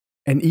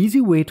An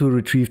easy way to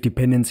retrieve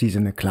dependencies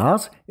in a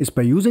class is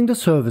by using the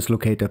Service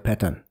Locator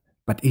pattern.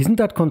 But isn't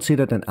that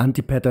considered an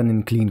anti-pattern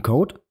in clean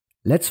code?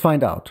 Let's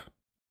find out.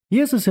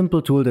 Here's a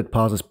simple tool that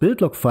parses build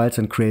log files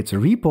and creates a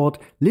report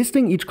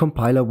listing each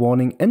compiler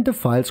warning and the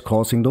files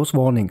causing those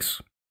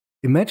warnings.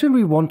 Imagine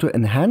we want to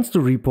enhance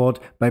the report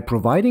by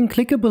providing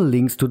clickable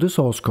links to the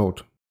source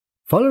code.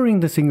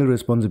 Following the single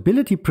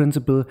responsibility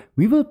principle,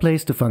 we will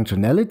place the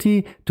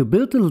functionality to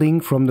build the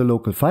link from the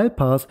local file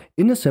path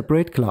in a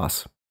separate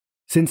class.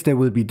 Since there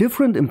will be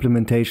different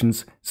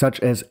implementations, such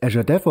as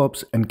Azure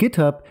DevOps and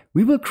GitHub,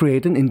 we will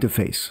create an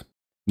interface.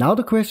 Now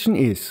the question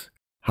is,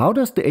 how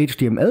does the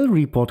HTML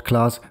report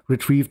class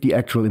retrieve the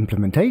actual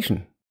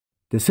implementation?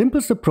 The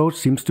simplest approach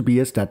seems to be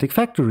a static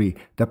factory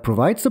that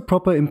provides the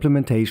proper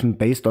implementation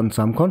based on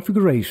some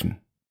configuration.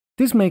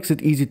 This makes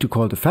it easy to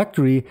call the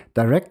factory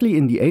directly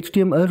in the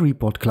HTML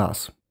report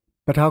class.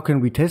 But how can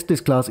we test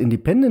this class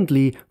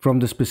independently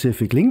from the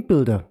specific link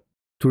builder?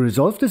 To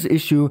resolve this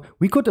issue,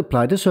 we could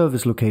apply the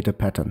Service Locator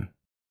pattern.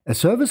 A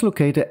service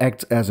locator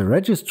acts as a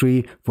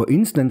registry for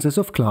instances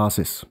of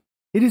classes.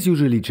 It is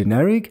usually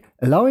generic,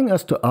 allowing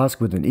us to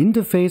ask with an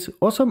interface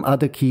or some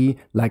other key,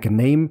 like a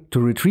name, to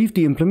retrieve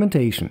the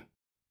implementation.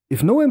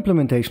 If no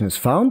implementation is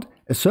found,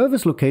 a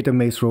service locator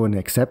may throw an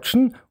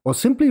exception or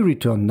simply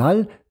return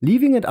null,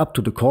 leaving it up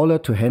to the caller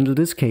to handle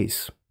this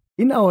case.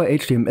 In our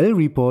HTML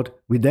report,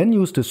 we then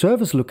use the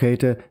service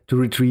locator to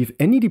retrieve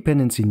any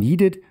dependency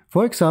needed,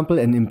 for example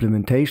an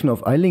implementation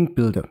of iLink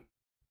builder.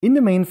 In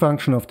the main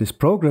function of this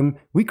program,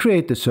 we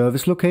create the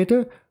service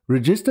locator,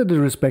 register the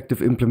respective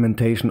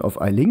implementation of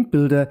iLink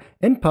builder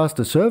and pass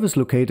the service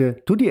locator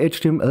to the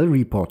HTML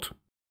report.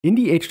 In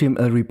the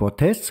HTML report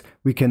tests,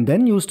 we can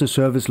then use the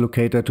service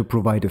locator to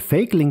provide a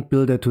fake link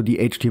builder to the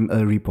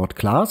HTML report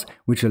class,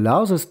 which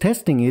allows us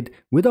testing it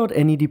without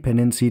any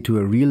dependency to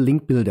a real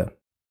link builder.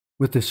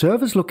 With the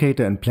service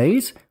locator in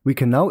place, we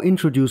can now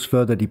introduce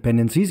further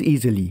dependencies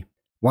easily.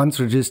 Once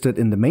registered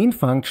in the main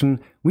function,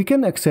 we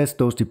can access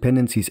those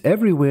dependencies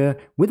everywhere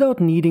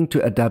without needing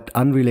to adapt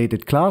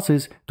unrelated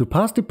classes to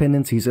pass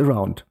dependencies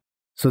around.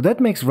 So that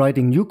makes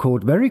writing new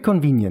code very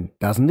convenient,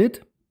 doesn't it?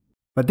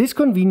 But this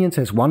convenience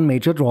has one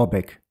major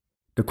drawback.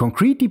 The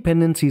concrete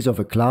dependencies of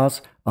a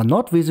class are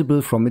not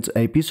visible from its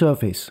AP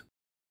surface.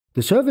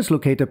 The Service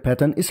Locator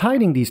pattern is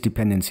hiding these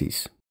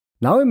dependencies.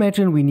 Now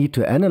imagine we need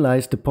to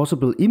analyze the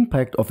possible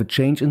impact of a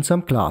change in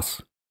some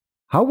class.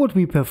 How would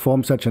we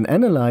perform such an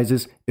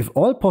analysis if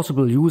all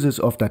possible users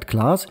of that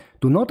class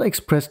do not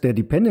express their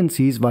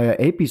dependencies via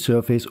AP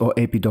surface or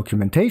AP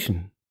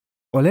documentation?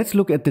 Or let's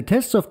look at the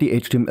tests of the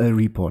HTML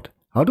report.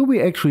 How do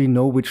we actually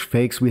know which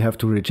fakes we have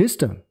to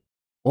register?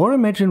 Or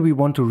imagine we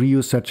want to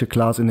reuse such a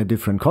class in a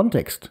different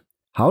context.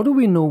 How do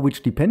we know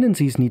which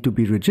dependencies need to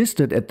be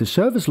registered at the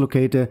service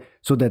locator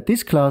so that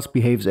this class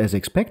behaves as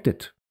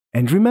expected?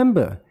 And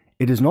remember,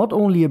 it is not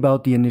only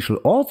about the initial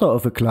author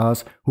of a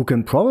class who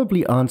can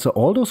probably answer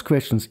all those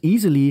questions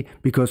easily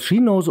because she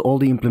knows all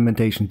the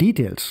implementation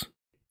details.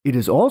 It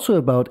is also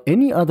about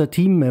any other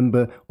team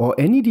member or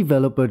any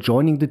developer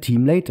joining the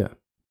team later.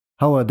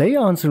 How are they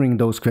answering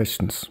those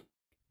questions?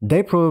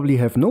 They probably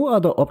have no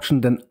other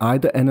option than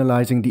either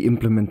analyzing the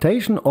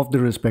implementation of the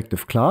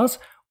respective class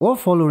or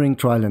following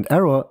trial and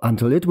error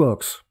until it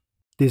works.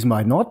 This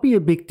might not be a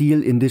big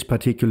deal in this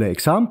particular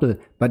example,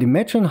 but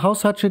imagine how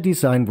such a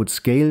design would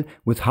scale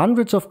with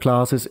hundreds of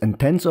classes and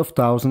tens of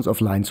thousands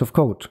of lines of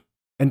code.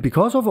 And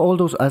because of all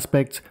those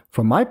aspects,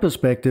 from my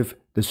perspective,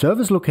 the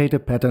Service Locator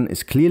pattern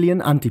is clearly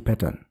an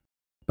anti-pattern.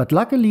 But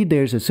luckily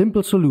there is a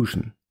simple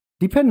solution: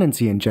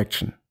 dependency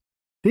injection.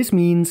 This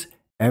means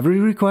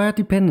every required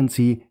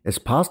dependency is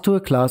passed to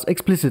a class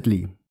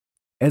explicitly.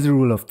 As a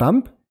rule of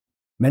thumb,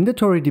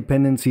 mandatory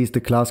dependencies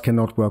the class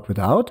cannot work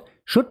without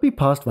should be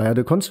passed via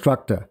the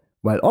constructor,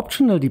 while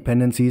optional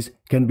dependencies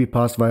can be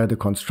passed via the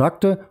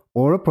constructor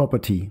or a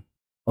property.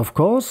 Of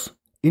course,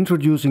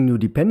 introducing new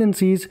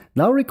dependencies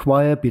now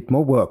require a bit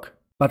more work,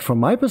 but from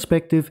my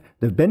perspective,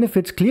 the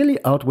benefits clearly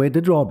outweigh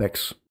the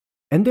drawbacks.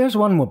 And there's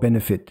one more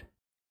benefit.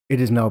 It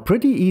is now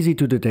pretty easy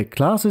to detect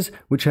classes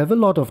which have a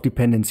lot of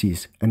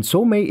dependencies and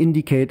so may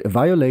indicate a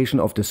violation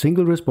of the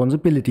single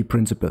responsibility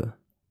principle.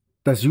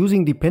 Does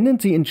using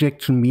dependency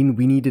injection mean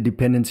we need a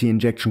dependency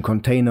injection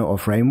container or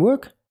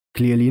framework?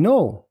 Clearly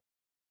no.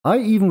 I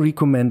even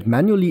recommend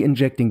manually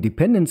injecting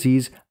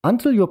dependencies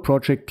until your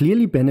project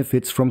clearly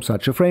benefits from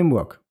such a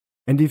framework.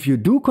 And if you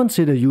do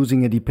consider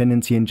using a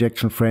dependency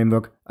injection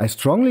framework, I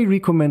strongly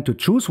recommend to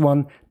choose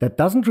one that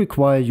doesn't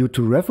require you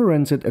to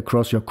reference it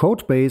across your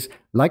code base,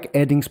 like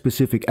adding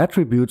specific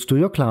attributes to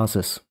your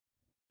classes.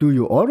 Do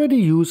you already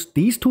use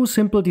these two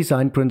simple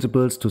design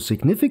principles to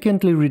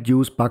significantly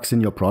reduce bugs in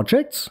your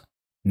projects?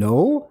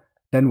 No?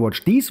 Then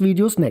watch these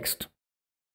videos next.